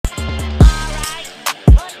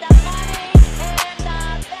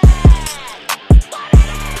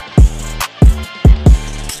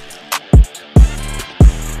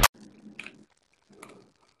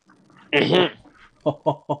Ho,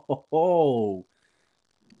 ho, ho, ho, ho.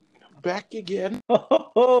 Back again. Ho,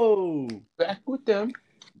 ho, ho. Back with them.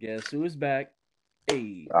 Guess who is back?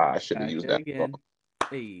 Hey, I should have back used that song. again.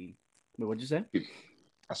 Hey. Wait, what'd you say?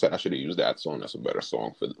 I said I should have used that song. That's a better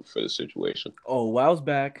song for the situation. Oh, Wow's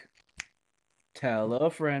back. Tell a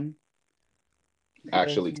friend. Guess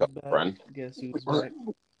Actually, who's tell a back? friend. Guess who's back?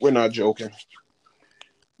 We're not joking.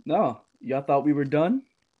 No, y'all thought we were done?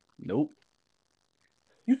 Nope.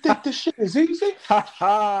 You think this shit is easy? Ha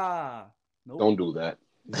ha. Nope. Don't do that.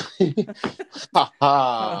 Ha Ha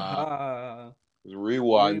ha. ha.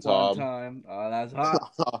 Rewind, Tom. time. Oh, that's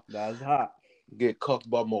hot. That's hot. Get cucked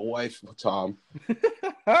by my wife, Tom.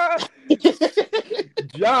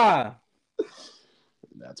 Ja.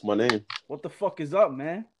 That's my name. What the fuck is up,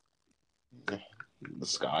 man? The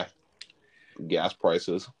sky. Gas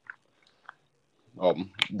prices.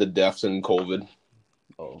 The deaths in COVID.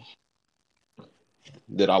 Oh.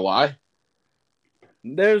 Did I lie?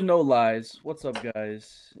 There's no lies. What's up,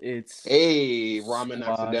 guys? It's Hey, ramen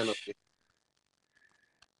accidentally.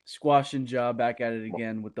 Squash and Ja back at it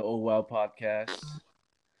again with the Oh Wow podcast.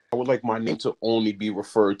 I would like my name to only be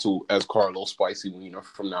referred to as Carlos Spicy Wiener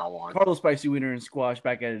from now on. Carlos Spicy Wiener and Squash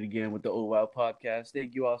back at it again with the Oh Wow podcast.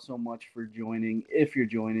 Thank you all so much for joining. If you're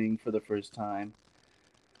joining for the first time,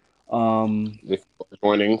 If you're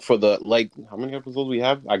joining for the how many episodes we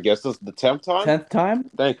have? I guess it's the 10th time. 10th time.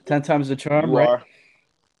 Thank you. 10 times the charm, right?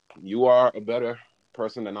 You are a better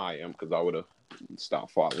person than I am because I would have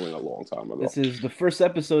stopped following a long time ago. This is the first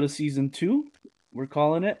episode of season 2. We're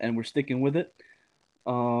calling it, and we're sticking with it.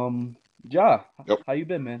 Ja, Yep. how you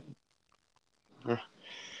been, man?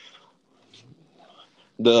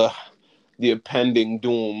 The impending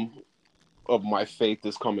doom of my faith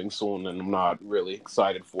is coming soon, and I'm not really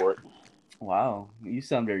excited for it. Wow, you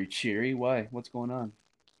sound very cheery. Why? What's going on?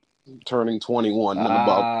 Turning 21 in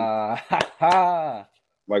about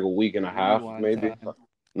like a week and a half, maybe. Time.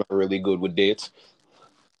 Not really good with dates.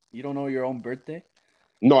 You don't know your own birthday?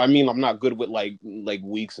 No, I mean I'm not good with like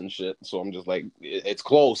weeks and shit. So I'm just like it's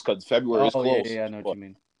close because February is close. Yeah, I know what you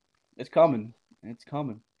mean. It's coming. It's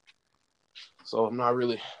coming. So I'm not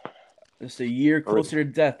really. It's a year closer to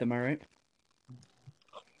death. Am I right?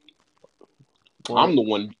 Well, I'm the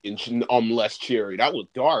one less cheery. That was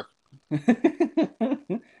dark.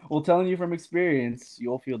 Well, telling you from experience,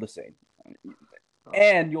 you'll feel the same,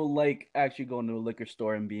 and you'll like actually going to a liquor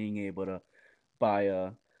store and being able to buy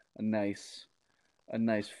a nice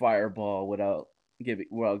Fireball without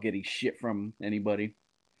getting shit from anybody.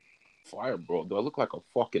 Fireball? Do I look like a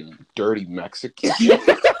fucking dirty Mexican?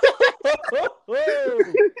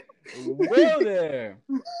 Whoa there!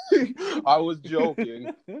 I was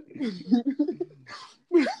joking.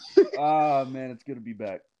 Ah, man, it's good to be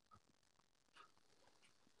back.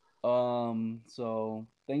 So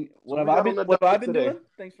what have I been doing?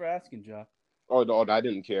 Thanks for asking, Ja. Oh no, I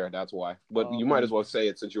didn't care. That's why. But you might as well say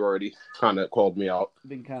it since you already kind of called me out.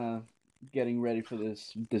 Been kind of getting ready for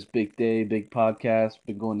this big day, big podcast.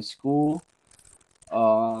 Been going to school.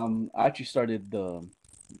 I actually started the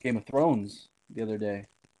Game of Thrones the other day.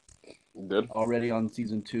 Good. Already on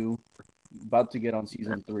season 2, about to get on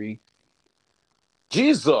season 3.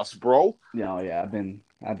 Jesus, bro. Yeah, I've been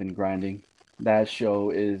grinding. That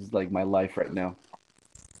show is like my life right now.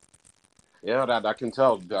 Yeah, that I can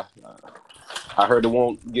tell. I heard it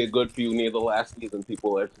won't get good for you near the last season.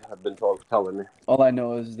 People have been telling me. All I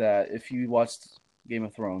know is that if you watched Game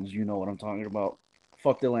of Thrones, you know what I'm talking about.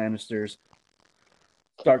 Fuck the Lannisters.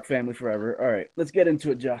 Stark family forever. All right, let's get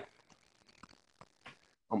into it, Ja.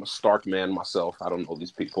 I'm a Stark man myself. I don't know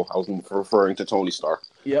these people. I was referring to Tony Stark.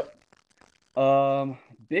 Yep.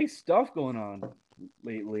 Big stuff going on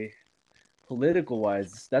lately, political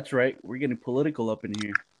wise. That's right. We're getting political up in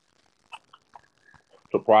here.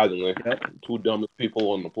 Surprisingly, yep. Two dumbest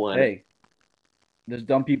people on the planet. Hey, there's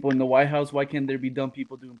dumb people in the White House. Why can't there be dumb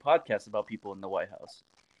people doing podcasts about people in the White House?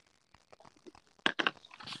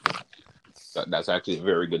 That's actually a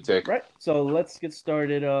very good take. Right. So let's get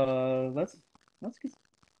started. Let's get.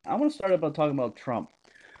 I want to start about talking about Trump.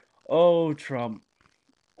 Oh, Trump.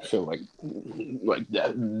 I feel like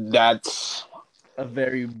that's a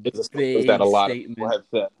very big that a lot statement. Of people have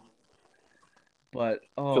said. But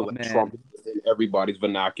I feel like man, Trump is in everybody's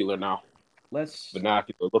vernacular now.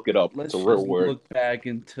 Vernacular. Look it up. It's a real word. Look back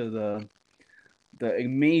into the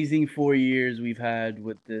amazing 4 years we've had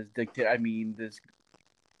with this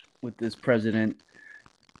with this president,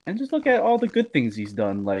 and just look at all the good things he's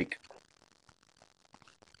done. Like,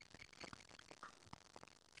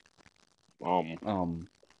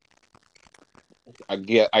 I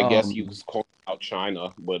guess he was calling out China,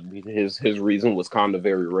 but his reason was kind of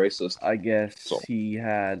very racist. I guess he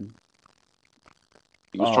had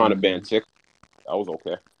was trying to ban TikTok. That was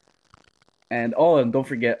okay. And don't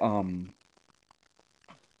forget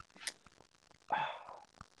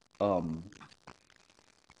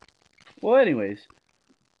well, anyways,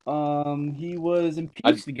 he was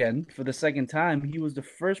impeached again for the second time. He was the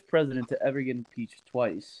first president to ever get impeached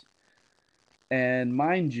twice. And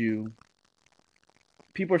mind you,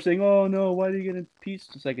 people are saying, "Oh no, why did he get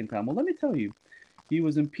impeached the second time?" Well, let me tell you, he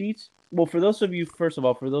was impeached. Well, for those of you, first of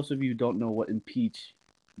all, for those of you who don't know what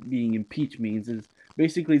being impeached means, is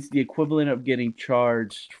basically it's the equivalent of getting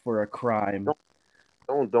charged for a crime.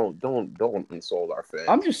 Don't insult our fans.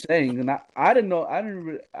 I'm just saying, and I didn't know.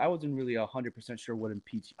 I wasn't really 100% sure what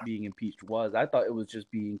being impeached was. I thought it was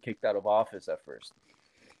just being kicked out of office at first.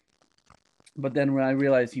 But then when I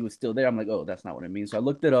realized he was still there, I'm like, oh, that's not what it means. So I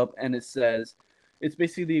looked it up, and it says it's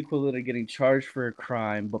basically the equivalent of getting charged for a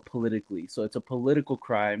crime, but politically. So it's a political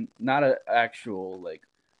crime, not an actual like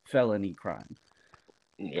felony crime.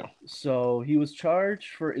 Yeah. So he was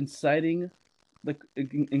charged for inciting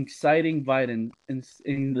violence.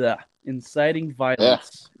 Yeah.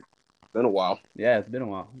 Been a while. Yeah, it's been a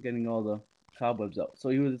while. I'm getting all the cobwebs out. So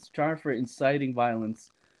he was charged for inciting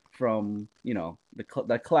violence from,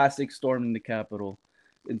 the classic storming the Capitol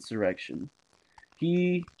insurrection.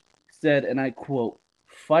 He said, and I quote,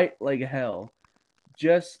 "Fight like hell,"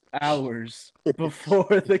 just hours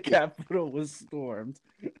before the Capitol was stormed.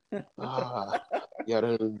 You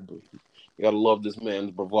gotta love this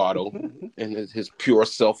man's bravado and his pure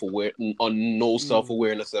self-aware, no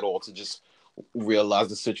self-awareness at all to just realize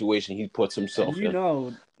the situation he puts himself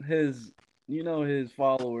in. His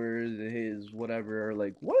followers, his whatever, are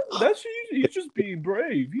like, what? He's just being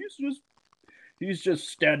brave. He's just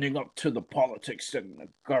standing up to the politics and the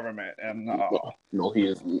government. And no, he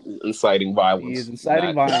is inciting violence. He is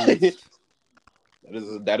inciting violence.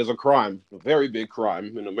 That is a crime, a very big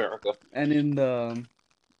crime in America. And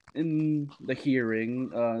in the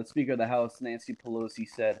hearing, Speaker of the House Nancy Pelosi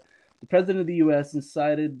said, "The President of the U.S.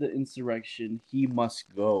 incited the insurrection. He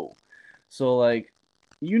must go." So, like,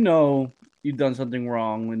 you've done something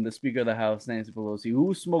wrong when the Speaker of the House, Nancy Pelosi,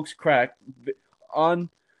 who smokes crack on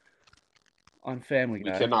Family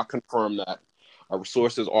Guy. We cannot confirm that. Our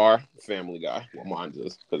sources are Family Guy. Well, mine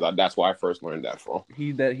is, because that's why I first learned that from.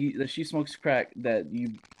 That she smokes crack. That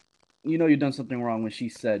you've done something wrong when she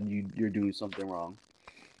said you're doing something wrong.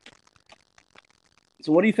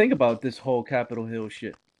 So what do you think about this whole Capitol Hill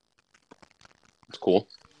shit? It's cool.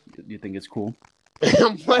 Do you think it's cool?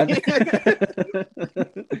 I'm playing.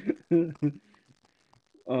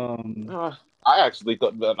 I actually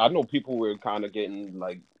thought that, I know people were kind of getting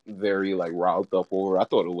like very like riled up over. I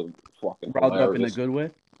thought it was fucking riled hilarious. Up in a good way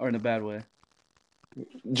or in a bad way?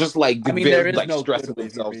 Just like there is like no stressing good way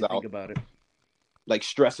themselves out. Think about it. Like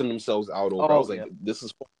stressing themselves out over. I was like, this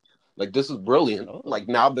is brilliant. Oh. Like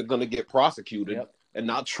now they're gonna get prosecuted. Yep. And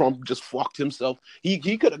now Trump just fucked himself. He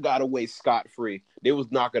could have got away scot-free. They was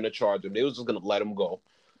not going to charge him. They was just going to let him go.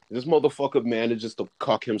 This motherfucker manages to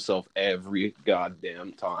cuck himself every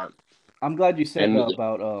goddamn time. I'm glad you said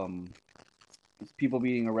about people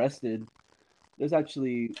being arrested. There's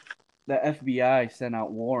actually the FBI sent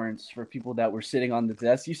out warrants for people that were sitting on the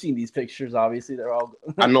desk. You've seen these pictures, obviously. They're all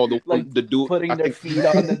I know the dude putting their feet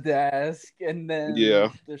on the desk, and then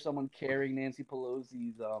there's someone carrying Nancy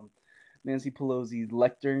Pelosi's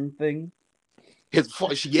lectern thing. This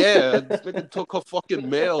nigga took her fucking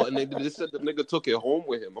mail, and they said the nigga took it home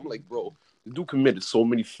with him. I'm like, bro, the dude committed so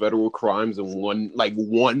many federal crimes in one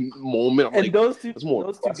moment. I'm like, those two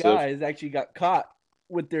guys actually got caught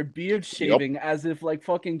with their beard shaving, as if like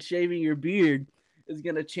fucking shaving your beard is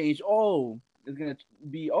gonna change.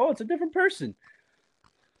 It's a different person.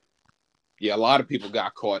 Yeah, a lot of people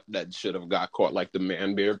got caught that should have got caught, like the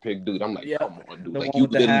man bear pig dude. I'm like, come on, dude. Like you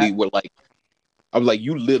literally were like, I'm like,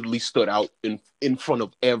 you literally stood out in front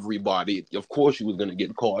of everybody. Of course you was gonna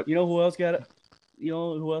get caught. You know who else got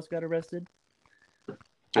arrested?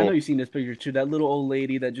 I know you've seen this picture too. That little old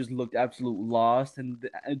lady that just looked absolute lost, and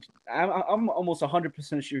I'm almost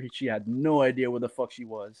 100% sure she had no idea where the fuck she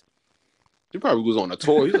was. She probably was on a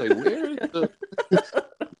tour. He's like, where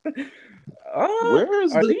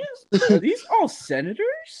is the? Are these all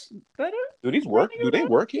senators that are? Do these work? Do they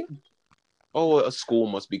work here? Oh, a school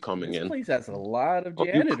must be coming in. This place has a lot of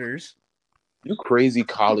janitors. You crazy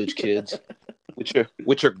college kids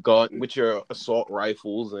with your assault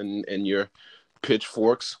rifles and your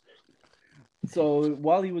pitchforks. So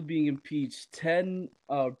while he was being impeached, 10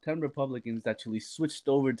 Republicans actually switched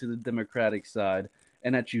over to the Democratic side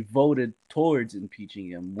and actually voted towards impeaching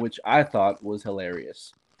him, which I thought was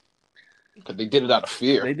hilarious. Because they did it out of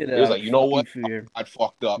fear. They did it. It was like, you know what? Fear. I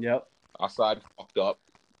fucked up. Yep. Our side fucked up.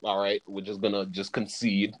 all right, we're just gonna just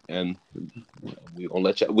concede and we don't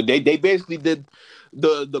let you. They basically did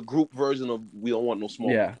the group version of we don't want no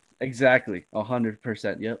smoke. Yeah, exactly.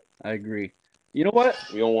 100%. Yep, I agree. You know what?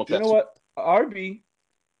 We don't want You that. know what? RB,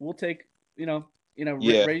 we'll take. Yeah,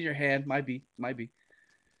 raise your hand. Might be.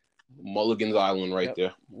 Mulligan's Island right Yep.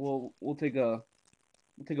 there. We'll take a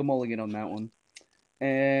mulligan on that one.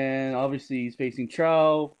 And obviously he's facing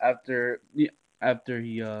trial after he after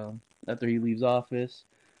he leaves office.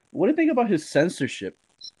 What do you think about his censorship?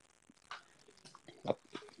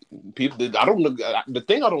 People, I don't know. The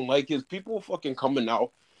thing I don't like is people fucking coming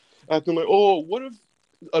out acting like, oh, what if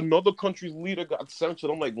another country's leader got censored?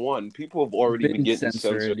 I'm like, one, people have already been Been getting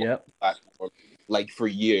censored. censored on Yep. the platform like for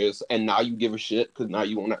years, and now you give a shit because now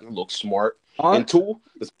you want to look smart. On. And two,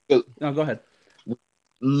 it's No, go ahead.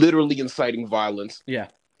 literally inciting violence. Yeah.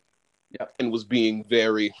 Yep. And was being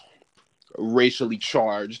very racially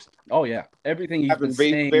charged. Oh yeah. Everything he's been Having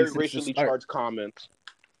saying very since the racially start. charged comments.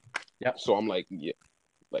 Yep. So I'm like, yeah,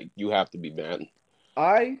 like you have to be banned.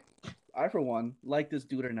 I for one like this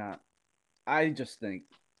dude or not. I just think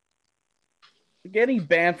getting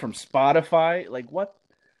banned from Spotify, like what?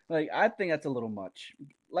 Like I think that's a little much.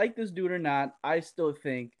 Like this dude or not, I still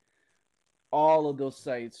think all of those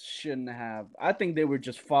sites shouldn't have. I think they were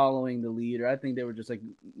just following the leader. I think they were just like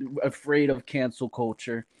afraid of cancel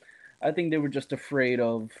culture. I think they were just afraid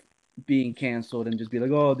of being canceled and just be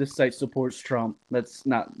like, oh, this site supports Trump. Let's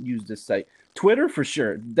not use this site. Twitter for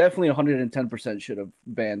sure, definitely 110% should have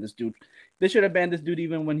banned this dude. They should have banned this dude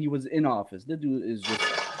even when he was in office. This dude is just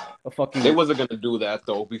a fucking. They wasn't gonna do that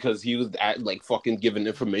though because he was like fucking giving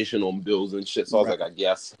information on bills and shit. So I was Right. like, I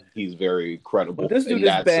guess he's very But credible. this dude And is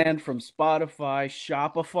that's banned from Spotify,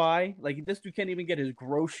 Shopify. Like this dude can't even get his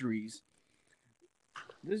groceries.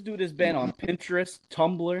 This dude is banned on Pinterest,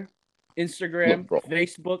 Tumblr, look, Instagram, bro.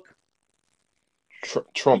 Facebook.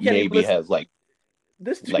 Trump maybe has like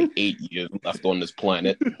this dude... like 8 years left on this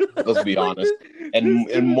planet. Let's be honest.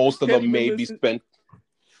 And most of them may be spent.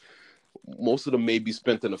 Most of them may be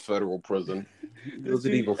spent in a federal prison. Does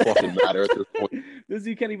it even fucking matter at this point? This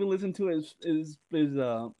dude can't even listen to his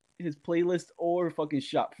playlist or fucking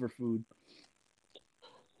shop for food.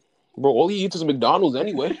 Bro, all he eats is McDonald's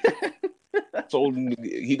anyway. So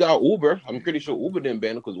he got Uber. I'm pretty sure Uber didn't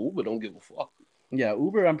ban him because Uber don't give a fuck. Yeah,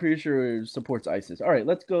 Uber, I'm pretty sure supports ISIS. All right,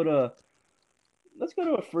 let's go to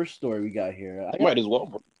our first story we got here. Might as well,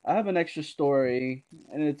 bro. I have an extra story,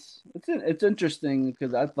 and it's interesting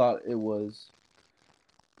because I thought it was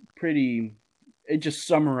pretty. It just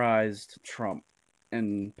summarized Trump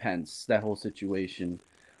and Pence, that whole situation.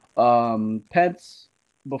 Pence,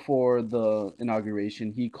 before the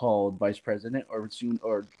inauguration, he called Vice President or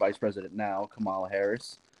Vice President now Kamala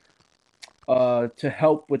Harris to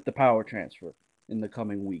help with the power transfer in the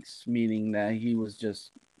coming weeks, meaning that he was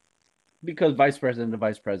just because Vice President to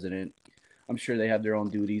Vice President. I'm sure they have their own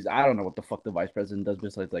duties. I don't know what the fuck the Vice President does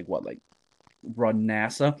besides like run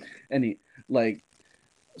NASA and he like.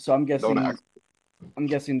 So I'm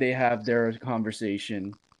guessing they have their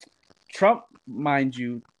conversation. Trump, mind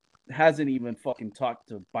you, hasn't even fucking talked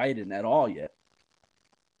to Biden at all yet.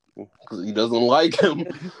 Because he doesn't like him.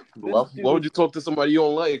 Why would you talk to somebody you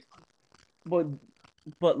don't like?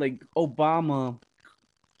 But like Obama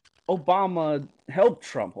helped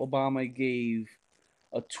Trump. Obama gave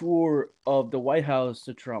a tour of the White House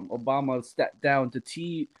to Trump. Obama sat down to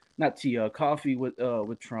coffee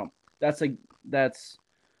with Trump. That's but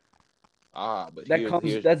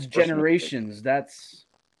that's generations. That's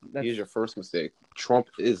here's your first mistake. Trump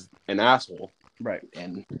is an asshole, right?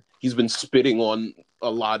 And he's been spitting on a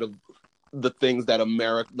lot of the things that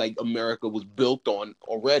America was built on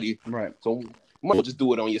already, right? So you might as well just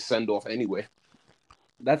do it on your send off anyway.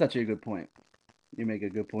 That's actually a good point. You make a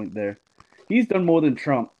good point there. He's done more than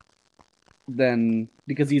Trump,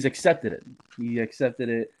 because he's accepted it. He accepted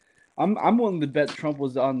it. I'm willing to bet Trump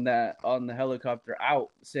was on the helicopter out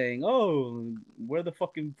saying, "Oh, where the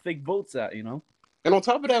fucking fake votes at?" You know. And on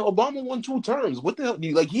top of that, Obama won 2 terms. What the hell?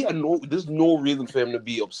 He had there's no reason for him to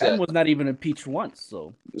be upset. And was not even impeached once.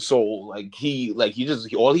 So he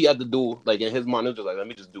just all he had to do in his mind was just let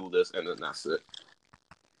me just do this, and then that's it.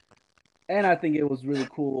 And I think it was really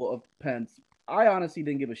cool of Pence. I honestly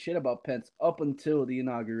didn't give a shit about Pence up until the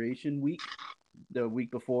inauguration week, the week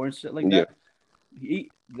before and shit like that.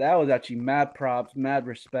 That was actually mad props, mad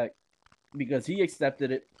respect, because he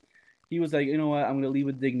accepted it. He was like, you know what, I'm going to leave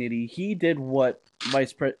with dignity. He did what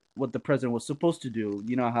the president was supposed to do.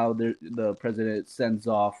 You know how the president sends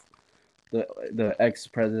off the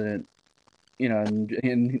ex-president,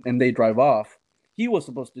 and they drive off.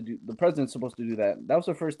 The president's supposed to do that. That was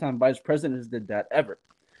the first time vice presidents did that ever.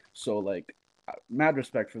 So, mad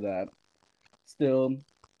respect for that. Still,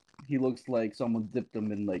 he looks like someone dipped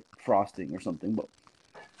him in like frosting or something. But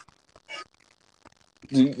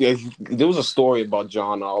there was a story about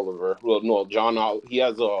John Oliver. Well, no, he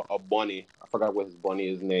has a bunny. I forgot what his bunny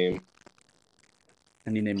is named.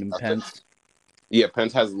 And he named him Pence. Yeah,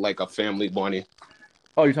 Pence has like a family bunny.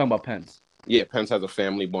 Oh, you're talking about Pence? Yeah, Pence has a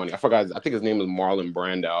family bunny. I forgot. I think his name is Marlon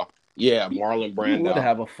Brando. Yeah, Marlon Brando. He would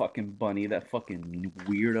have a fucking bunny. That fucking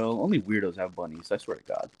weirdo. Only weirdos have bunnies. I swear to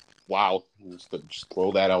God. Wow, just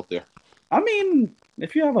throw that out there. I mean,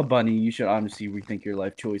 if you have a bunny, you should honestly rethink your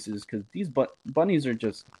life choices because these bunnies are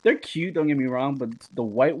just—they're cute. Don't get me wrong, but the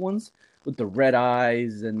white ones with the red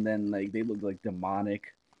eyes and then like they look like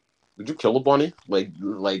demonic. Did you kill a bunny? Like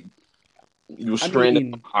you were stranded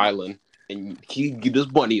on an island, and this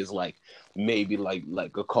bunny is like maybe like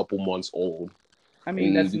a couple months old. I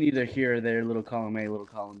mean, that's neither here or there. Little column A, little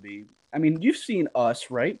column B. I mean, you've seen Us,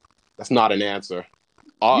 right? That's not an answer.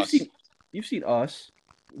 Us. You've seen Us.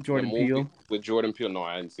 Jordan Peele. With Jordan Peele, no,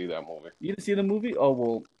 I didn't see that movie. You didn't see the movie? Oh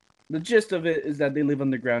well, the gist of it is that they live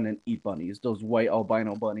underground and eat bunnies. Those white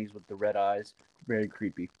albino bunnies with the red eyes, very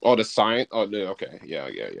creepy. Oh, the science. Oh, okay, yeah.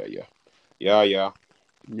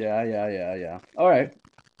 All right,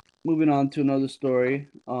 moving on to another story.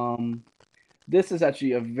 This is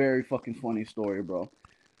actually a very fucking funny story, bro.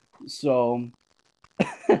 So,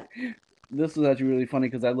 this was actually really funny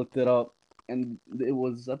because I looked it up. And it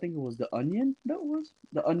was, I think it was The Onion. The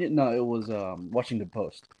Onion. No, it was Washington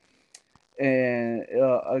Post. And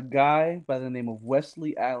a guy by the name of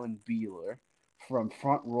Wesley Allen Beeler from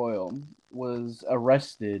Front Royal was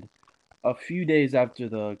arrested a few days after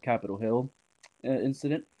the Capitol Hill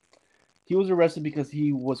incident. He was arrested because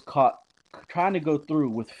he was caught trying to go through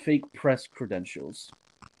with fake press credentials.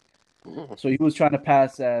 So he was trying to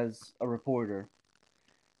pass as a reporter.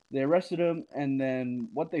 They arrested him, and then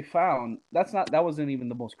what they found, that wasn't even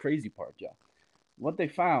the most crazy part, Joe. What they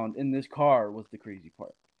found in this car was the crazy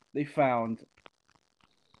part. They found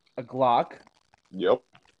a Glock. Yep.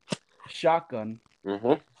 Shotgun.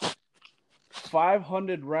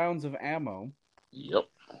 500 rounds of ammo. Yep.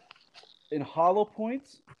 In hollow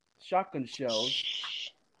points, shotgun shells.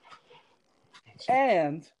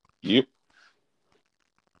 And yep.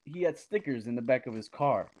 He had stickers in the back of his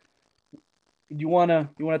car. You wanna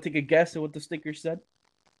take a guess at what the sticker said?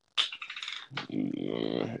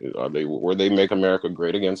 Were they "Make America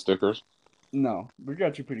Great Again" stickers? No, we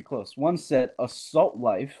got you pretty close. One said "Assault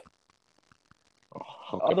Life." Oh,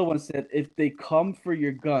 okay. Other one said, "If they come for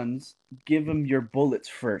your guns, give them your bullets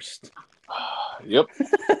first." Yep.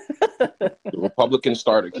 The Republican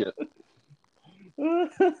starter kit.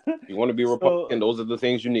 You want to be a Republican? Those are the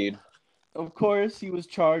things you need. Of course, he was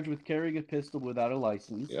charged with carrying a pistol without a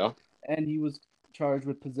license. Yeah. And he was charged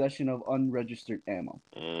with possession of unregistered ammo.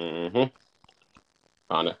 It's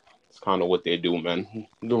kind of what they do, man.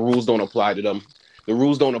 The rules don't apply to them. The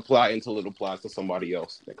rules don't apply until it applies to somebody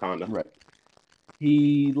else. They kind of right.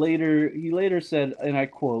 He later said, and I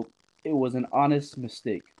quote, "It was an honest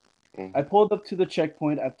mistake. I pulled up to the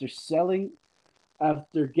checkpoint after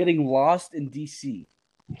getting lost in D.C."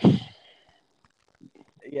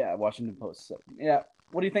 Yeah, Washington Post said. Yeah,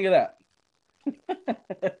 what do you think of that?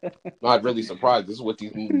 Not really surprised. This is what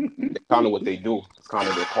kind of what they do. It's kind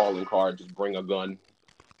of their calling card. Just bring a gun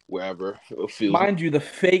wherever it feels. Mind you, the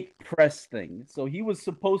fake press thing. So he was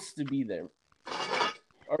supposed to be there,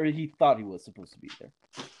 or he thought he was supposed to be there.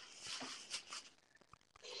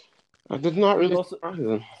 I did not really surprise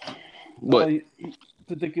him. But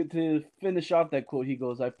to finish off that quote, he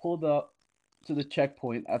goes, "I pulled up to the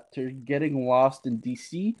checkpoint after getting lost in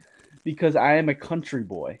D.C. because I am a country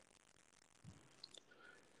boy."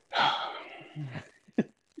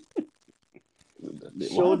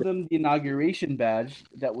 Showed them the inauguration badge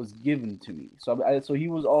that was given to me. So he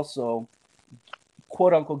was also,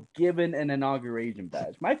 quote unquote, given an inauguration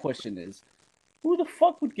badge. My question is, who the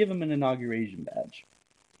fuck would give him an inauguration badge?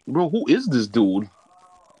 Bro, who is this dude?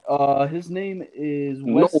 His name is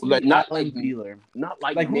Wesley Allen Beeler. Not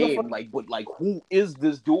like name, but who is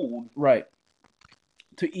this dude? Right.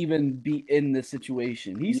 To even be in this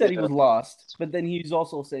situation. He said he was lost, but then he's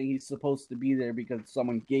also saying he's supposed to be there because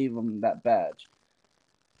someone gave him that badge.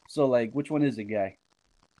 So, which one is it, guy?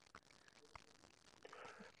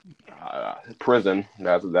 Prison.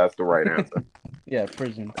 That's the right answer. Yeah,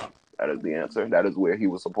 prison. That is the answer. That is where he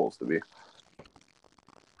was supposed to be.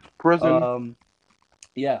 Prison.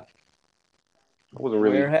 Yeah. Wasn't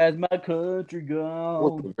really. Where has my country gone? It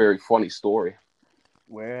was a very funny story.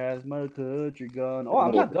 Where has my country gone? Oh,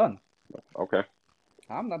 I'm not done. Okay.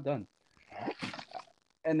 I'm not done.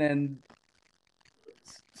 And then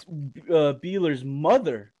Beeler's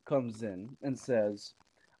mother comes in and says,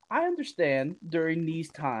 I understand during these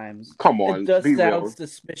times Come it on, does be sound real.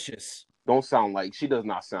 suspicious. Don't sound like she does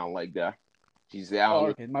not sound like that. She's Oh, down.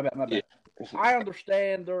 okay, my bad, my Yeah. bad. I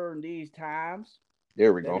understand during these times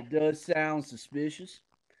There we that go. it does sound suspicious,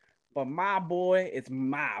 but my boy, it's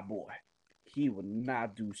my boy. He would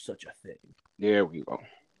not do such a thing. There we go.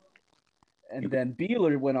 And then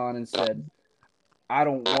Beeler went on and said, I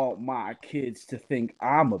don't want my kids to think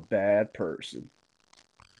I'm a bad person.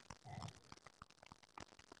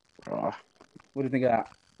 What do you think of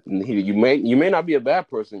that? You may not be a bad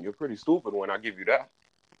person. You're pretty stupid when I give you that.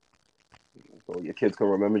 So your kids can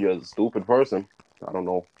remember you as a stupid person. I don't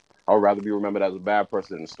know. I would rather be remembered as a bad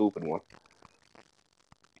person than a stupid one.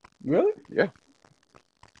 Really? Yeah.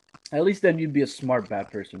 At least then you'd be a smart bad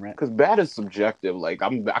person, right? Because bad is subjective. Like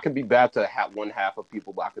I could be bad to one half of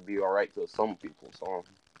people, but I could be all right to some people. So,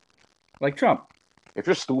 like Trump. If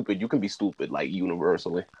you're stupid, you can be stupid, like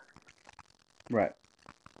universally. Right.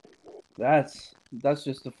 That's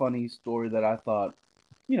just a funny story that I thought,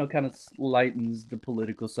 kind of lightens the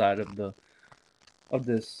political side of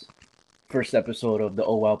this first episode of the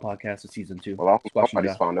Oh Wow podcast of season 2. Well,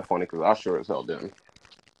 somebody's found it funny because I sure as hell didn't.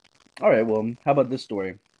 All right, well, how about this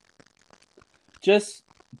story? Just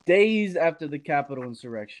days after the Capitol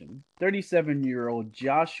insurrection, 37-year-old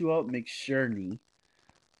Joshua McSherney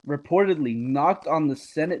reportedly knocked on the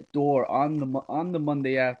Senate door on the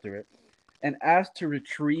Monday after it and asked to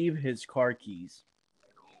retrieve his car keys.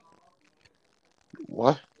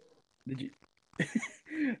 What? Did you?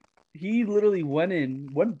 He literally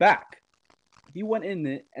went back. He went in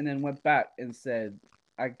it and then went back and said,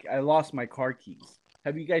 I lost my car keys.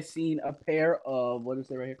 Have you guys seen a pair of, what is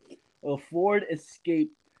it right here? A Ford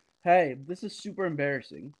Escape. Hey, this is super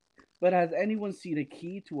embarrassing. But has anyone seen a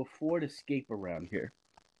key to a Ford Escape around here?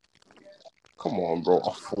 Come on, bro.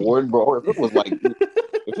 A Ford, bro. If it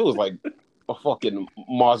was like a fucking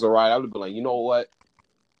Maserati, I would be like, you know what?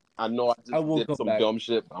 I know I just did some dumb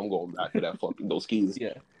shit, but I'm going back for that fucking those keys.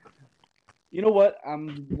 Yeah. You know what?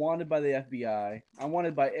 I'm wanted by the FBI. I'm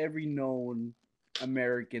wanted by every known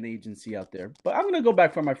American agency out there. But I'm gonna go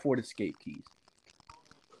back for my Ford Escape keys.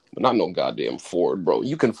 But not no goddamn Ford, bro.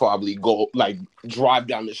 You can probably go like drive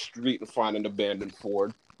down the street and find an abandoned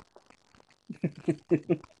Ford.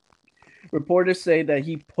 Reporters say that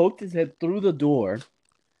he poked his head through the door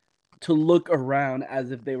to look around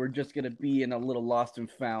as if they were just gonna be in a little lost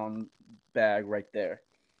and found bag right there.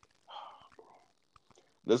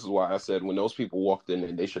 This is why I said when those people walked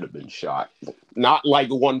in, they should have been shot. Not like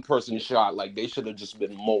one person shot, like they should have just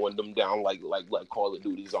been mowing them down, like Call of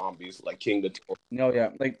Duty zombies, like King of Tour. No, yeah,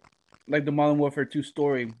 like the Modern Warfare 2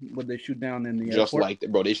 story where they shoot down in the just airport. Like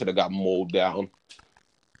that, bro. They should have got mowed down.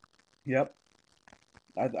 Yep,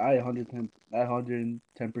 I 110%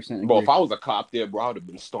 agree. Bro, if I was a cop there, bro, I would have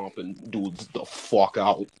been stomping dudes the fuck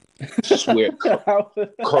out. I swear,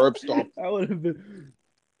 curb stomp. I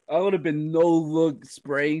would have been no look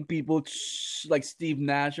spraying people like Steve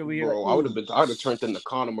Nash over here. Bro, I would have turned into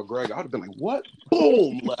Conor McGregor. I would have been like, what?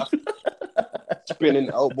 Boom, left. Spinning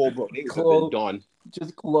elbow, bro. They would have been done.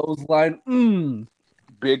 Just clothesline.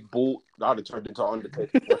 Big boot. I would have turned into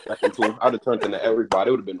Undertaker for a second, too. I would have turned into everybody.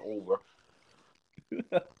 It would have been over.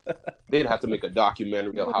 They'd have to make a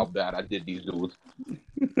documentary of how bad I did these dudes.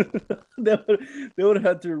 They would have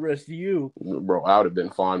had to arrest you. Bro, I would have been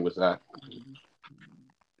fine with that.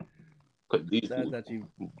 Because these dudes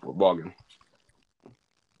were bugging.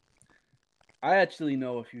 I actually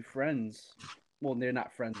know a few friends. Well, they're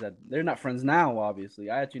not friends now, obviously.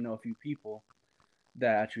 I actually know a few people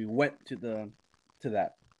that actually went to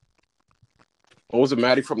that. What was it,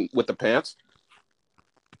 Maddie with the pants?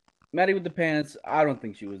 Maddie with the pants, I don't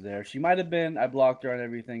think she was there. She might have been. I blocked her on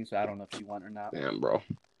everything, so I don't know if she went or not. Damn, bro.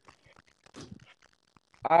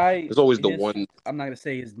 There's always the one. I'm not gonna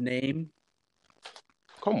say his name.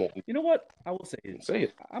 Come on. You know what? I will say it. Say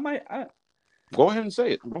it. I might. Go ahead and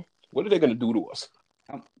say it, bro. What are they gonna do to us?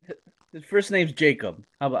 His first name's Jacob.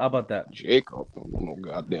 How about that? Jacob. Oh,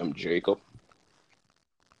 goddamn Jacob.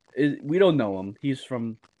 We don't know him. He's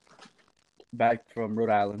back from Rhode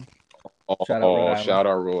Island. Shout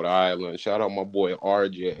out Rhode Island. Shout out my boy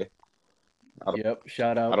RJ.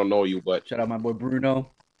 Shout out. I don't know you, but shout out my boy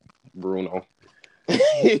Bruno. I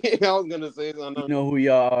was gonna say something. You know who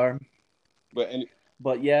you are.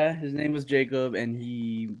 But yeah, his name was Jacob, and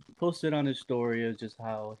he posted on his story of just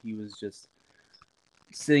how he was just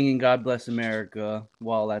singing "God Bless America"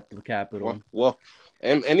 while at the Capitol. Well,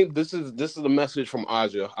 and this is the message from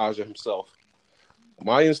Aja himself.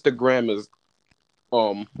 My Instagram is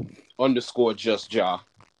 _ just ja.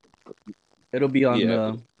 It'll be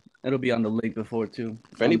on It'll be on the link before too.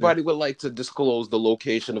 If anybody would like to disclose the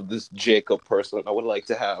location of this Jacob person, I would like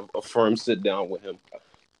to have a firm sit down with him.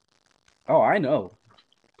 Oh, I know.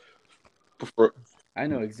 I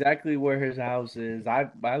know exactly where his house is.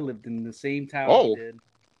 I lived in the same town he did.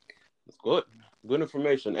 That's good. Good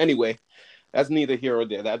information. Anyway, that's neither here or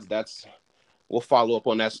there. That's we'll follow up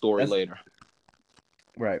on that story later.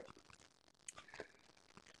 Right.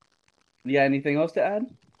 Yeah, anything else to add?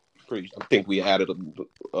 I think we added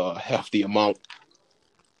a hefty amount.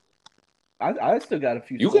 I still got a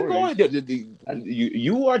few. You stories. Can go ahead.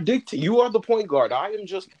 You are You are the point guard. I am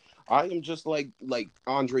just like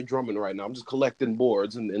Andre Drummond right now. I'm just collecting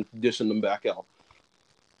boards and dishing them back out.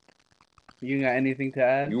 You got anything to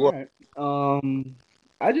add? You are. Right.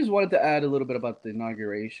 I just wanted to add a little bit about the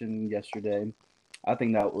inauguration yesterday. I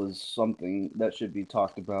think that was something that should be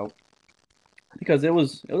talked about because it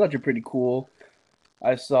was actually pretty cool.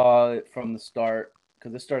 I saw it from the start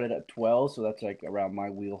because it started at 12, so that's like around my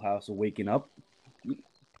wheelhouse of waking up.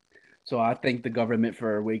 So I thank the government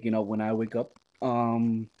for waking up when I wake up.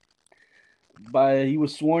 But he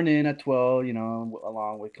was sworn in at 12,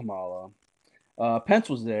 along with Kamala. Pence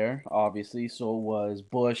was there, obviously. So was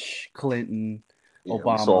Bush, Clinton,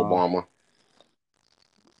 Obama. We saw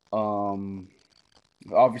Obama.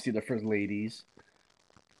 Obviously the first ladies.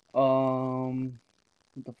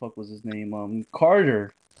 What the fuck was his name?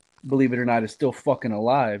 Carter, believe it or not, is still fucking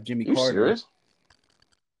alive. Jimmy Carter. Serious?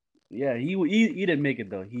 Yeah, he didn't make it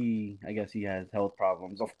though. I guess he has health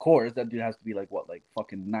problems. Of course, that dude has to be like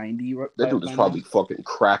fucking 90. That dude is probably fucking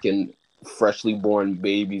cracking freshly born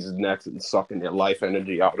babies' necks and sucking their life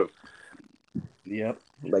energy out of. Yep.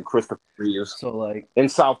 Like Christopher Reeves. So like in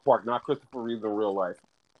South Park, not Christopher Reeves in real life.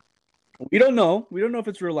 We don't know. We don't know if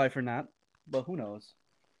it's real life or not, but who knows?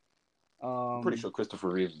 I'm pretty sure Christopher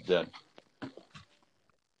Reeves is dead.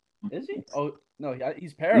 Is he? Oh no,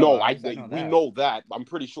 he's paralyzed. No, we know that. I'm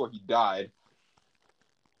pretty sure he died.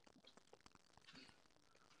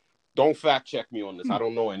 Don't fact check me on this. I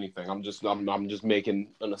don't know anything. I'm just making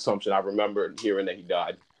an assumption. I remember hearing that he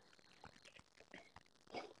died.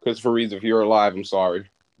 Christopher Reeves, if you're alive, I'm sorry.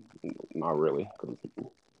 Not really.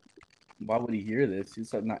 Why would he hear this?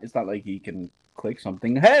 It's not like he can click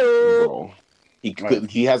something. Hey, bro.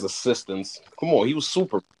 He has assistants. Come on, he was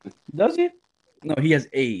super. Does he? No, he has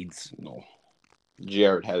AIDS. No.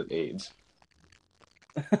 Jared has AIDS.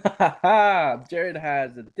 Jared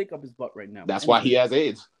has a dick up his butt right now. That's why he has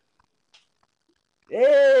AIDS.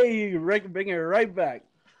 Hey, bring it right back.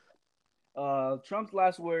 Trump's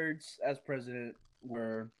last words as president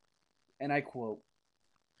were, and I quote,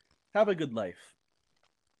 "Have a good life."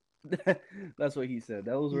 That's what he said.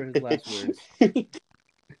 Those were his last words.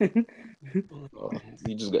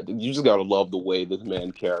 You just gotta love the way this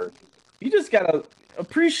man carries. You just gotta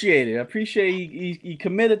appreciate it. He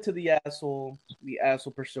committed to the asshole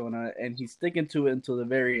persona, and he's sticking to it until the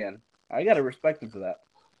very end. I gotta respect him for that.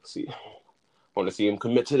 I want to see him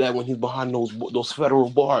commit to that when he's behind those federal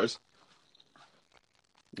bars.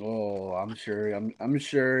 Oh, I'm sure. I'm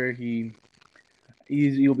sure he'll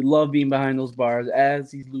love being behind those bars as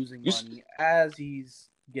he's losing money, as he's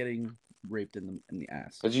getting raped in the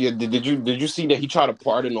ass. Did you see that he tried to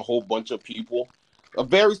pardon a whole bunch of people, a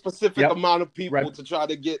very specific amount of people to try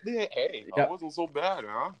to get there? Hey, I wasn't so bad,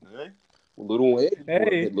 huh? Hey. Lil Wayne.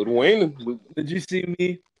 Hey, Lil Wayne. Did you see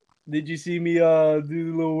me? Do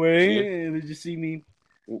Lil Wayne? Yeah. Did you see me?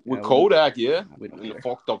 With Kodak, yeah. And the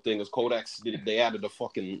fucked up thing is Kodak, they added a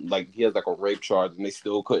fucking, he has a rape charge and they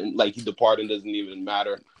still couldn't, the pardon doesn't even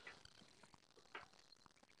matter.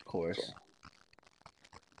 Of course. So,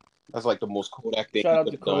 that's the most Kodak thing. Shout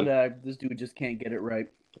out to Kodak. This dude just can't get it right.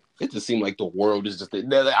 It just seemed like the world is just.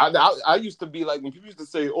 I used to be when people used to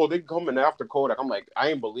say, "Oh, they coming after Kodak." I'm like, I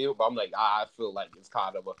ain't believe it, but I'm like, I feel like it's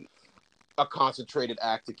kind of a concentrated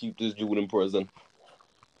act to keep this dude in prison.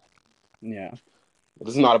 Yeah.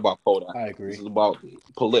 This is not about Kodak. I agree. This is about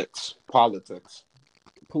politics.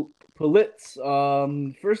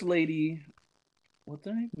 First lady, what's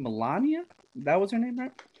her name? Melania? That was her name,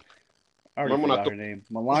 right? I already forgot her name.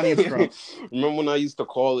 Melania Trump. Remember when I used to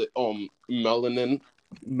call it Melania?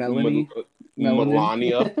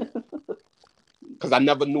 Because I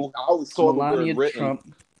never knew. I always saw Melania the word written.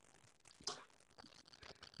 Trump.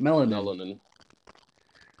 Melanin.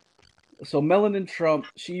 So Melanin Trump,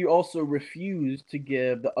 she also refused to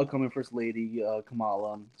give the upcoming First Lady,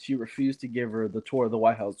 Kamala, she refused to give her the tour of the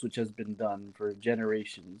White House, which has been done for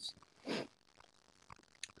generations.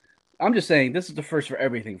 I'm just saying, this is the first for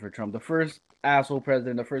everything for Trump. The first asshole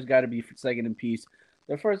president, the first guy to be second in peace,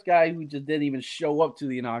 the first guy who just didn't even show up to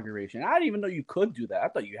the inauguration. I didn't even know you could do that. I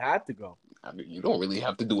thought you had to go. I mean, you don't really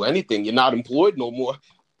have to do anything. You're not employed no more.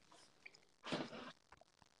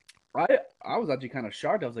 I was actually kind of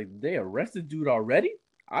shocked. I was like, they arrested dude already?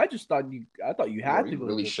 I thought you Bro, had you to go to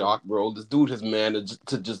really the shocked, bro. This dude has managed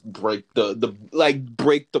to just break the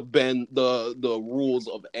rules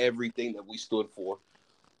of everything that we stood for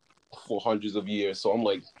hundreds of years. So I'm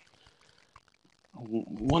like,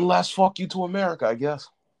 one last fuck you to America, I guess.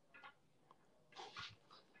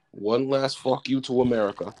 One last fuck you to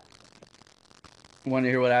America. Want to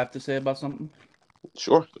hear what I have to say about something?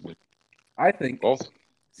 Sure. I think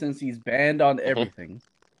since he's banned on everything,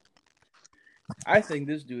 I think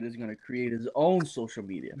this dude is going to create his own social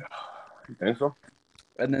media. You think so?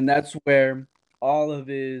 And then that's where all of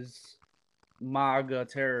his MAGA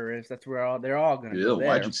terrorists, that's where they're all going to go there.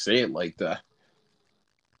 Why'd you say it like that?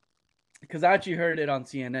 Because I actually heard it on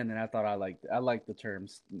CNN, and I thought I liked the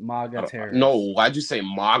terms MAGA terrorists. No, why'd you say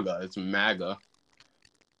MAGA? It's MAGA.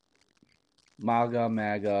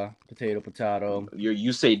 MAGA, potato.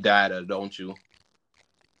 You say data, don't you?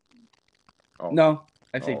 Oh. No,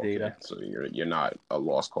 I say data. Okay. So you're not a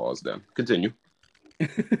lost cause then. Continue.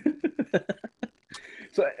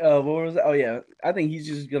 So what was it? Oh yeah, I think he's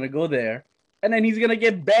just gonna go there, and then he's gonna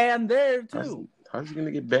get banned there too. How's he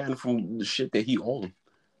gonna get banned from the shit that he owned?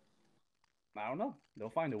 I don't know. They'll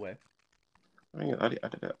find a way.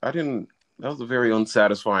 I didn't. That was a very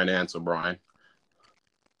unsatisfying answer, Brian.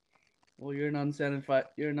 Well, you're an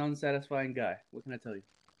unsatisfying guy. What can I tell you?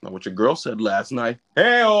 Now, what your girl said last night.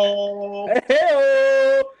 Hey-o!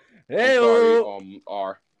 Hey-o! Hey-o! I'm sorry,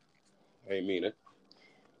 R. I ain't mean it.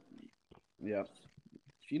 Yeah.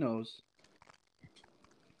 She knows.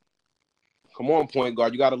 Come on, point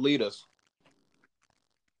guard. You got to lead us.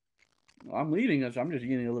 Well, I'm leading us. I'm just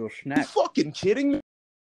eating a little snack. You fucking kidding me?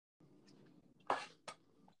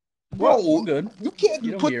 Bro, well, good. You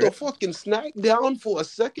can't put the fucking snack down for a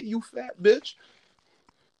second, you fat bitch.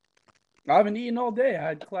 I haven't eaten all day. I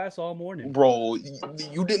had class all morning. Bro,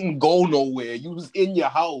 you didn't go nowhere. You was in your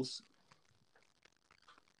house.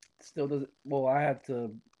 Still doesn't. Well, I had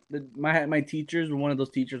to. My teachers were one of those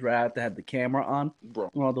teachers where I had to have the camera on.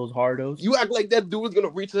 Bro. One of those hardos. You act like that dude was going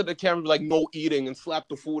to reach to the camera like no eating and slap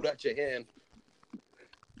the food at your hand.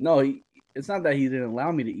 No, it's not that he didn't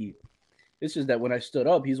allow me to eat. It's just that when I stood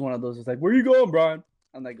up, he's one of those that's like, where you going, Brian?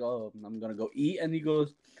 I'm like, oh, I'm going to go eat. And he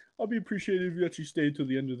goes, I'll be appreciative if you actually stay till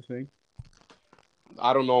the end of the thing.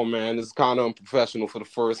 I don't know, man. It's kind of unprofessional for the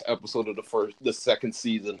first episode of the second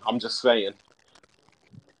season. I'm just saying.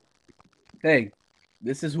 Hey,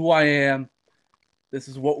 this is who I am. This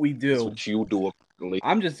is what we do. That's what you do, apparently.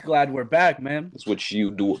 I'm just glad we're back, man. That's what you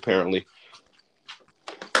do, apparently.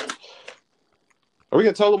 Are we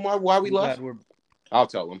going to tell them why we left? I'll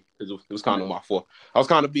tell them. It was kind of my fault. I was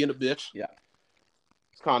kind of being a bitch. Yeah.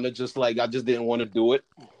 It's kind of just like I just didn't want to do it.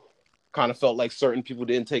 Kind of felt like certain people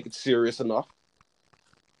didn't take it serious enough.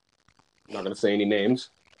 I'm not going to say any names.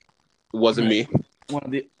 It wasn't me. One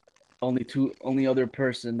of the only other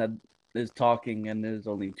person that is talking, and there's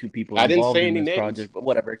only two people involved in this any names. project, but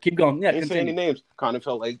whatever. Keep going. Yeah, I didn't say any names. Kind of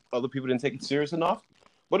felt like other people didn't take it serious enough,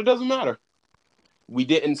 but it doesn't matter. We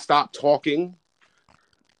didn't stop talking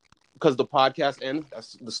because the podcast ended.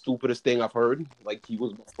 That's the stupidest thing I've heard. Like, he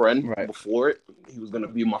was my friend before it. He was going to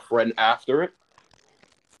be my friend after it.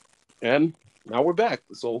 And now we're back.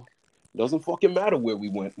 So it doesn't fucking matter where we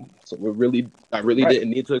went. So I really didn't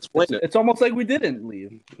need to explain it. It's almost like we didn't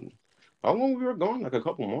leave. How long we were gone? Like a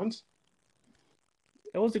couple months?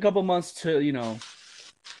 It was a couple months to,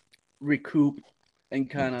 recoup and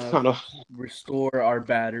kind of restore our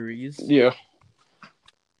batteries. Yeah.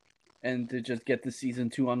 And to just get the season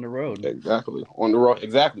 2 on the road. Exactly. On the road.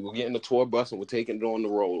 Exactly. We're getting the tour bus and we're taking it on the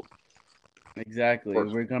road. Exactly.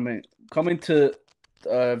 Perfect. We're coming to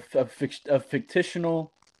a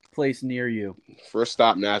fictional place near you. First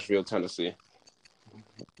stop, Nashville, Tennessee.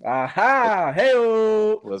 Aha!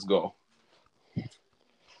 Hey-o! Let's go.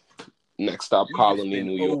 Next stop, Colony,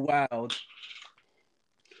 New York. Oh, wow.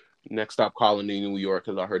 Next stop, Colony, New York,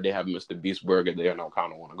 because I heard they have Mr. Beast Burger there, and I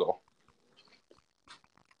kind of want to go.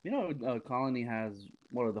 Colony has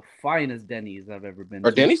one of the finest Denny's I've ever been to.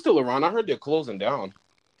 Are Denny's still around? I heard they're closing down.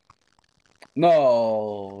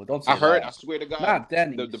 No, don't say that. I swear to God. Not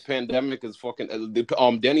Denny's. The pandemic is fucking...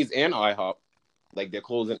 Denny's and IHOP. Like, they're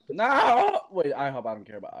closing. No! Wait, IHOP, I don't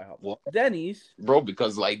care about IHOP. What? Denny's. Bro,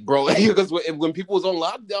 because when people was on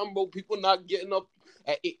lockdown, bro, people not getting up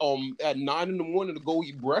at 9 in the morning to go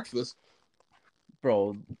eat breakfast.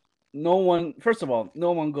 Bro, no one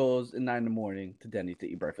goes at 9 in the morning to Denny's to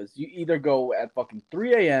eat breakfast. You either go at fucking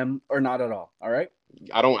 3 a.m. or not at all. All right?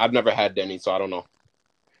 I've never had Denny's, so I don't know.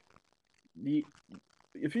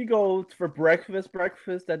 If you go for breakfast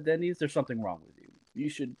at Denny's, there's something wrong with you. You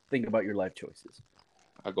should think about your life choices.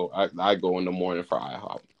 I go in the morning for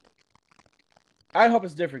IHOP. IHOP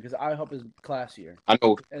is different because IHOP is classier. I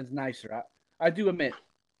know. It's nicer. I do admit,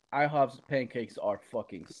 IHOP's pancakes are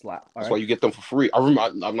fucking slap. That's why you get them for free. I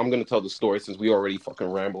remember. I'm gonna tell the story since we already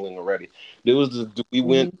fucking rambling already. There was we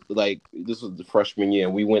went like this was the freshman year,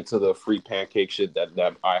 and we went to the free pancake shit that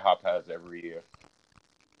IHOP has every year.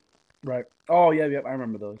 Right. Oh yeah, I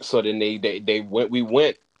remember those. So then they went. We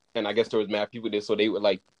went, and I guess there was mad people there. So they were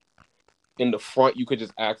like in the front. You could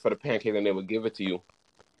just ask for the pancake, and they would give it to you.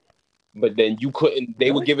 But then you couldn't.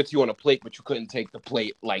 They would give it to you on a plate, but you couldn't take the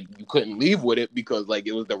plate. Like you couldn't leave with it because like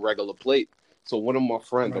it was the regular plate. So one of my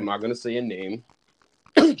friends, I'm not gonna say a name,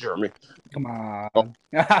 Jeremy. Come on.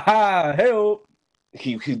 Hey.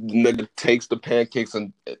 He nigga takes the pancakes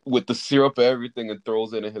and with the syrup and everything and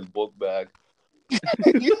throws it in his book bag.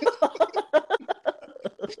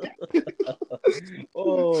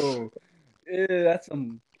 Oh, yeah, that's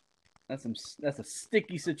a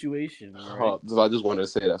sticky situation. Right? So I just wanted to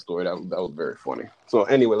say that story. That was very funny. So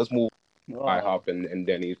anyway, let's move. IHOP and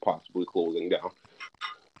Denny's possibly closing down.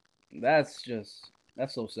 That's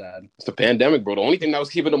so sad. It's the pandemic, bro. The only thing that was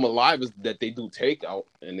keeping them alive is that they do takeout,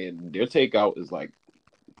 and then their takeout is like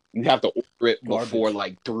you have to order it before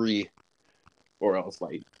like 3, or else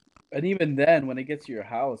like. And even then, when it gets to your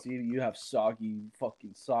house, you have soggy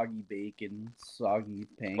bacon, soggy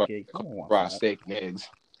pancakes. Fried steak and eggs.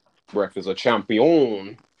 Breakfast a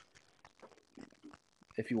champion.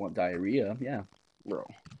 If you want diarrhea, yeah. Bro,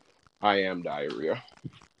 I am diarrhea.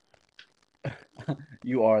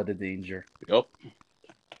 You are the danger. Yep.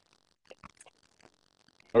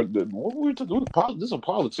 What were we to do? This is a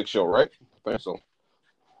politics show, right? I think so.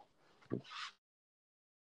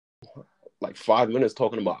 Like 5 minutes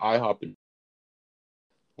talking about IHOP.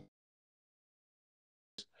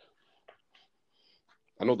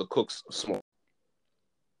 I know the cook's small.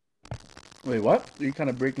 Wait, what? You're kind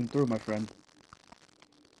of breaking through, my friend.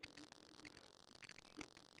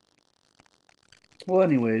 Well,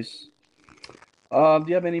 anyways, do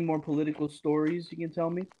you have any more political stories you can tell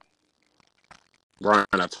me? Brian,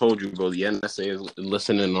 I told you, bro, the NSA is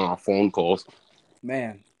listening on our phone calls.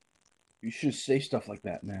 Man, you should say stuff like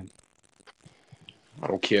that, man. I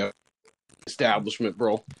don't care. Establishment,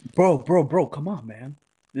 bro. Bro, come on, man.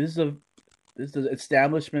 This is an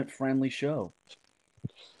establishment-friendly show.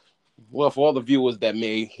 Well, for all the viewers that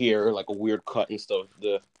may hear like a weird cut and stuff,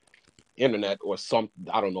 the internet or some,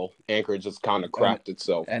 I don't know, Anchor just kind of cracked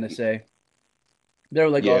itself. NSA. They were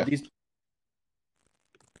like, yeah. Oh, these.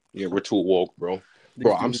 Yeah, we're too woke, bro.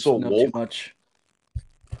 Bro, I'm so woke. Too much.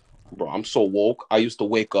 Bro, I'm so woke. I used to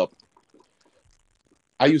wake up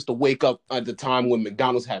at the time when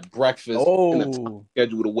McDonald's had breakfast. And the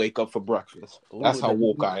schedule to wake up for breakfast. That's how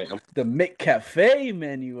woke I am. The McCafe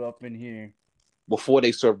menu up in here. Before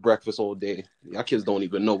they serve breakfast all day. Y'all kids don't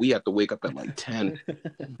even know. We have to wake up at like 10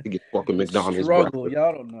 to get fucking McDonald's struggle. breakfast.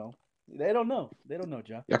 Y'all don't know. They don't know,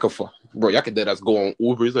 John. Y'all could deadass go on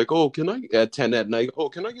Uber. He's like, oh, can I at 10 at night? Oh,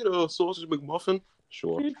 can I get a sausage McMuffin?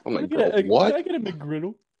 Sure. I'm like, bro, what? Can I get a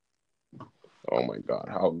McGriddle? Oh my god,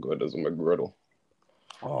 how good is a McGriddle?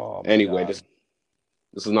 Oh. Anyway, this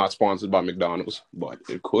is not sponsored by McDonald's, but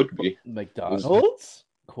it could be. McDonald's?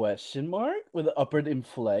 Question mark with an upward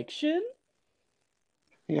inflection.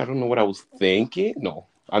 Yeah, I don't know what I was thinking. No,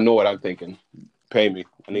 I know what I'm thinking. Pay me.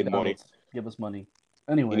 I need money. Give us money.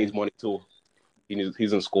 Anyway, he needs money too.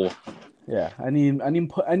 He's in school. Yeah, I need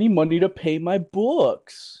money to pay my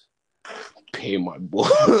books. Pay my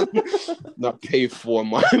books, not pay for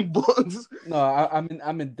my books. No,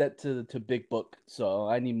 I'm in debt to Big Book, so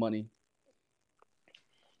I need money.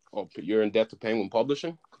 Oh, you're in debt to Penguin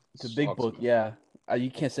Publishing? To Big Book, man. Yeah. You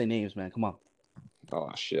can't say names, man. Come on. Oh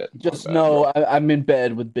shit! Just know I'm in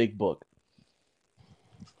bed with Big Book.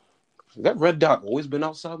 Has that red dot always been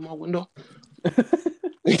outside my window?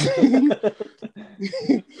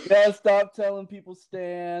 Yeah, stop telling people,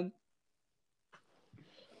 Stan.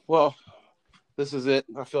 Well, this is it.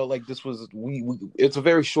 I felt like this was it's a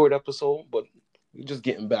very short episode, but we're just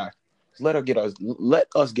getting back. Let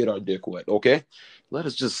us get our dick wet, okay? Let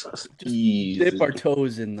us just dip our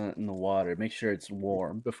toes in the water. Make sure it's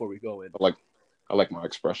warm before we go in. I like my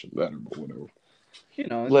expression better, but whatever. You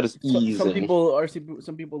know, let us ease. Some people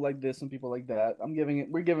like this, some people like that.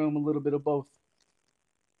 We're giving them a little bit of both.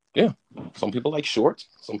 Yeah, some people like short,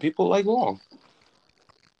 some people like long.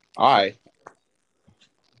 I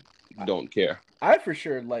don't care. I for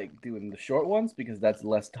sure like doing the short ones because that's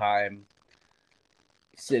less time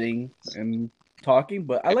sitting and talking.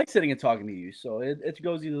 But I like sitting and talking to you, so it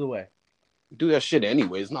goes either way. Do that shit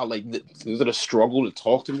anyway. It's not like is it a struggle to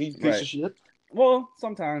talk to me, piece of shit? Well,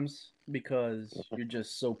 sometimes because you're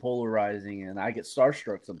just so polarizing, and I get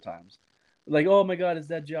starstruck sometimes. Like, oh my god, is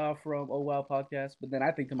that Ja from Oh Wow Podcast? But then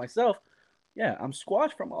I think to myself, yeah, I'm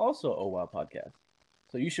Squash from also Oh Wow Podcast.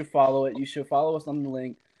 So you should follow it. You should follow us on the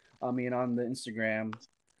link. I mean, on the Instagram,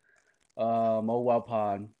 Oh Wow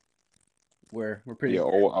Pod. We're pretty.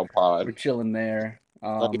 Your old We're pod. chilling there.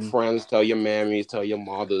 Tell your friends, tell your mammies, tell your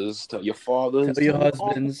mothers, tell your fathers, Tell your tell your uncles,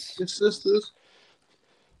 husbands. your sisters,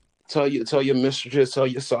 tell your mistresses, tell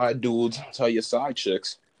your side dudes, tell your side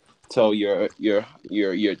chicks, tell your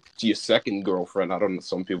second girlfriend. I don't know.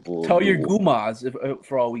 Some people Tell your do. gumas if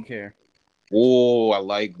for all we care. Oh, I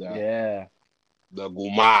like that. Yeah. The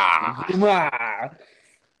guma. Guma.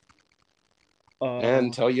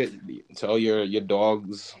 And tell your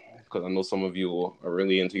dogs, because I know some of you are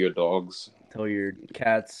really into your dogs. Tell your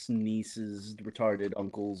cats, nieces, retarded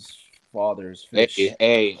uncles, fathers, Hey, fish.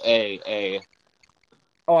 hey.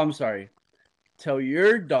 Oh, I'm sorry. Tell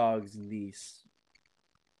your dog's niece,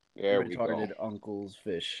 There we go. retarded uncles,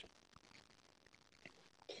 fish.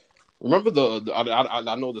 Remember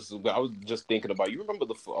I know this is, but I was just thinking about. You remember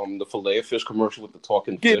the fillet of fish commercial with the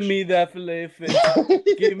talking Give fish? me that fillet of fish.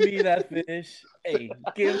 Give me that fish. Hey,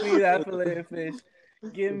 give me that fillet of fish.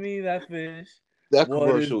 Give me that fish. That What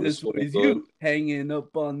is commercial is this? so What is good. you hanging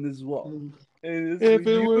up on this wall? And it's If with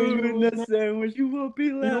it you were in you, that sandwich, you won't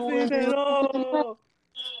be laughing at that all.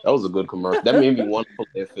 was a good commercial. That made me want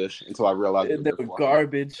fillet of fish until I realized it was They just were fucking.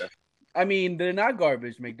 garbage. I mean, they're not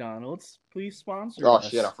garbage, McDonald's. Please sponsor Oh us.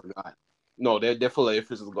 shit, I forgot. No, their fillet of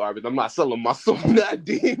fish is garbage. I'm not selling my soul that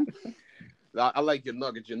deep. I like your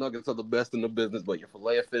nuggets. Your nuggets are the best in the business, but your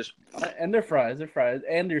fillet of fish. And their fries,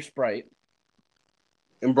 and their Sprite.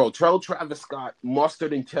 And bro, tell Travis Scott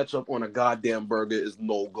mustard and ketchup on a goddamn burger is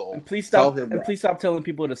no go. And please Tell stop. him And that. please stop telling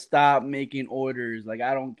people to stop making orders. Like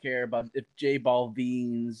I don't care about if J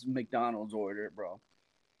Balvin's McDonald's order, bro.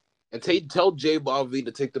 And tell J Balvin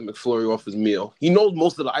to take the McFlurry off his meal. He knows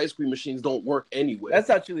most of the ice cream machines don't work anyway.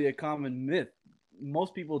 That's actually a common myth.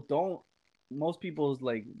 Most people don't. Most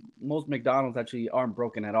McDonald's actually aren't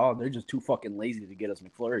broken at all. They're just too fucking lazy to get us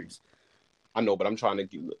McFlurries. I know, but I'm trying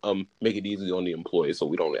to make it easy on the employees so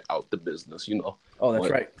we don't out the business, you know. Oh, that's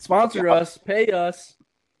but, right. Sponsor us, pay us.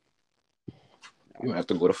 I'm gonna have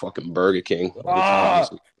to go to fucking Burger King.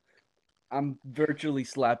 I'm virtually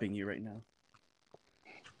slapping you right now.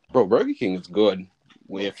 Bro, Burger King is good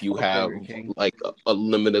if you have like a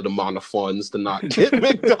limited amount of funds to not get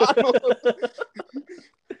McDonald's.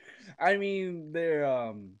 I mean,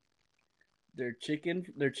 their chicken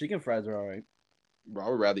fries are all right. Bro, I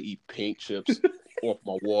would rather eat paint chips off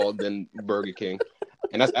my wall than Burger King.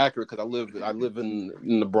 And that's accurate because I live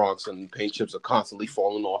in the Bronx and paint chips are constantly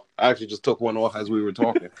falling off. I actually just took one off as we were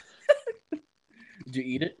talking. Did you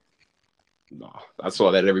eat it? No, I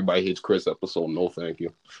saw that Everybody Hates Chris episode. No, thank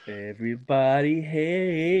you. Everybody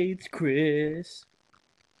hates Chris.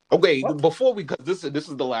 Okay, before because this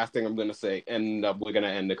is the last thing I'm gonna say, and we're gonna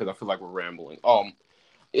end it because I feel like we're rambling.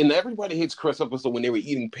 In Everybody Hates Chris episode, when they were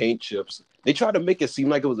eating paint chips, they tried to make it seem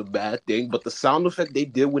like it was a bad thing, but the sound effect they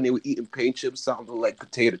did when they were eating paint chips sounded like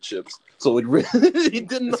potato chips. So it really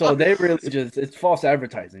didn't. So they really it's false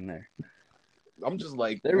advertising there. I'm just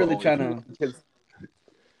like they're really trying to.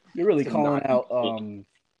 You're really calling out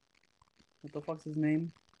what the fuck's his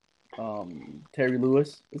name? Terry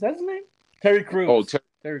Lewis. Is that his name? Terry Crews. Oh,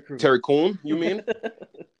 Terry Crews. Terry Coon, you mean?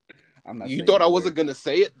 I'm not. You thought I wasn't gonna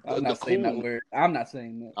say it? I'm not saying that word. I'm not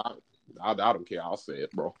saying that. I don't care. I'll say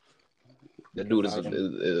it, bro. That dude is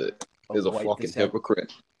a fucking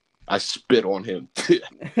hypocrite. I spit on him.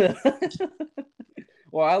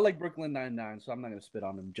 Well, I like Brooklyn Nine-Nine, so I'm not gonna spit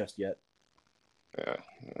on him just yet. Yeah,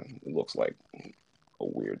 it looks like a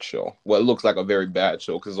weird show. Well, it looks like a very bad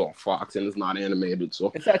show because it's on Fox and it's not animated.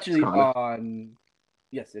 So it's actually on.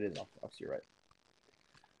 Yes, it is on Fox. You're right.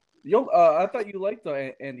 I thought you liked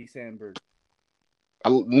Andy Samberg.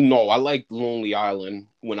 No, I liked Lonely Island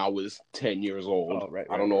when I was 10 years old. Oh, right.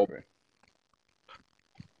 I don't know. Right.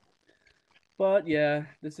 But yeah,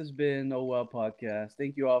 this has been Oh Well Podcast.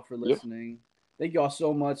 Thank you all for listening. Yep. Thank you all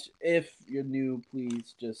so much. If you're new,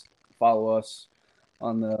 please just follow us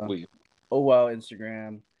on the Oh Well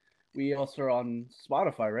Instagram. We also are on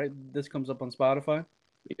Spotify, right? This comes up on Spotify.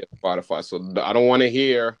 Yeah, Spotify. So I don't want to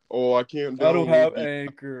hear. Oh, I can't. I don't have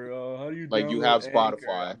Anchor. How do you like? You have Spotify.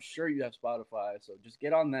 Anchor? I'm sure you have Spotify. So just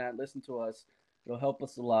get on that. Listen to us. It'll help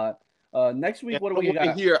us a lot. Next week, what do we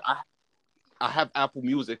got? Here, I have Apple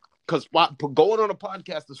Music because going on a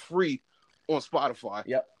podcast is free on Spotify.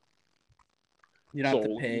 Yep. You don't have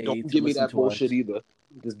to pay. Don't give me that bullshit either.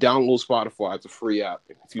 Just download Spotify. It's a free app.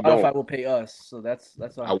 If you Spotify will pay us. So that's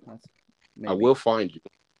I will find you.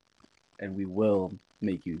 and we will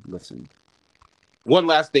make you listen. One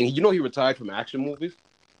last thing. You know he retired from action movies?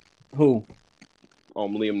 Who?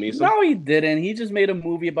 Liam Neeson. No, he didn't. He just made a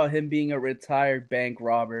movie about him being a retired bank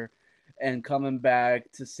robber and coming back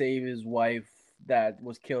to save his wife that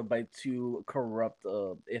was killed by two corrupt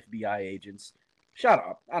FBI agents. Shut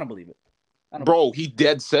up. I don't believe it. Bro, he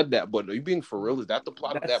dead said that, but are you being for real? Is that the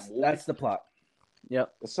plot of that movie? That's the plot.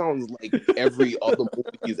 Yep. It sounds like every other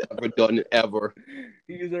movie he's ever done ever.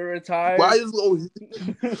 He's a retired. Why is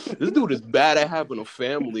this dude is bad at having a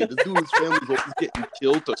family? This dude's family's always getting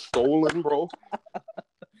killed or stolen, bro.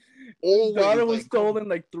 His daughter was stolen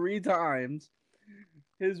like 3 times.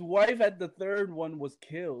 His wife at the third one was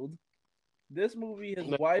killed. This movie, his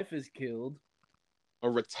wife is killed. A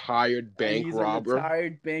retired bank robber.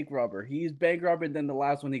 He's bank robber, and then the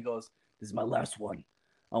last one he goes, "This is my last one.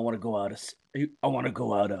 I want to go out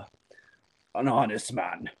an honest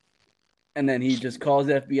man." And then he just calls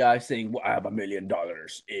the FBI saying, "Well, I have $1 million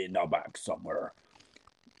in a bank somewhere.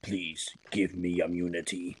 Please give me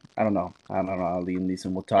immunity." I don't know. Liam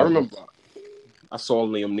Neeson will talk. I remember I saw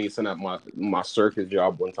Liam Neeson at my circus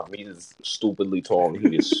job one time. He is stupidly tall.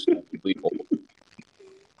 He is stupidly old.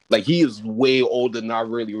 Like, he is way older than I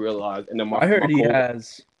really realized. And then I heard he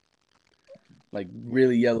has like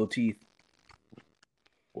really yellow teeth.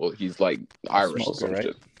 Well, he's like Irish or some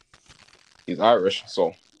shit. He's Irish,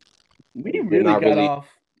 so we really got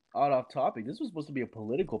off topic. This was supposed to be a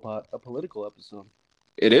political episode.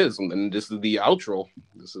 It is, and this is the outro.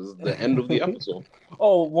 This is the end of the episode.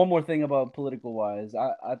 Oh, one more thing about political wise.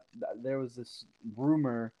 I there was this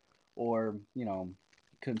rumor or,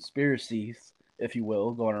 conspiracies, if you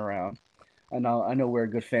will, going around. I know we're a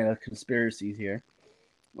good fan of conspiracies here.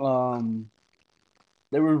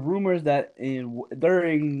 There were rumors that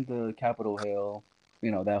during the Capitol Hill,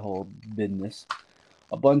 that whole business,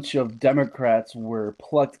 a bunch of Democrats were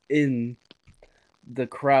plucked in the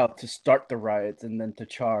crowd to start the riots and then to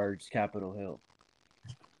charge Capitol Hill.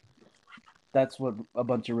 That's what a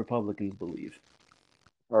bunch of Republicans believe.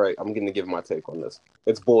 All right, I'm going to give my take on this.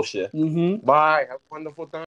 It's bullshit. Mm-hmm. Bye. Have a wonderful time.